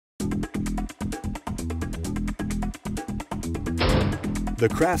The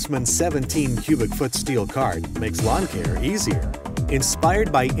Craftsman 17 cubic foot steel cart makes lawn care easier.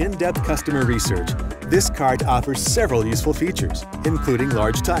 Inspired by in-depth customer research, this cart offers several useful features, including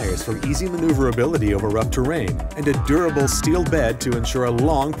large tires for easy maneuverability over rough terrain and a durable steel bed to ensure a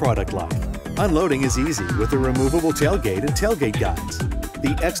long product life. Unloading is easy with a removable tailgate and tailgate guides.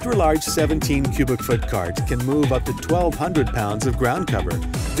 The extra-large 17 cubic foot cart can move up to 1,200 pounds of ground cover,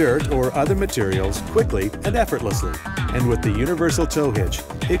 dirt, or other materials quickly and effortlessly. And with the universal tow hitch,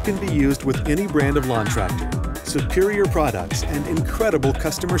 it can be used with any brand of lawn tractor. Superior products and incredible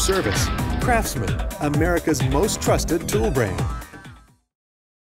customer service. Craftsman, America's most trusted tool brand.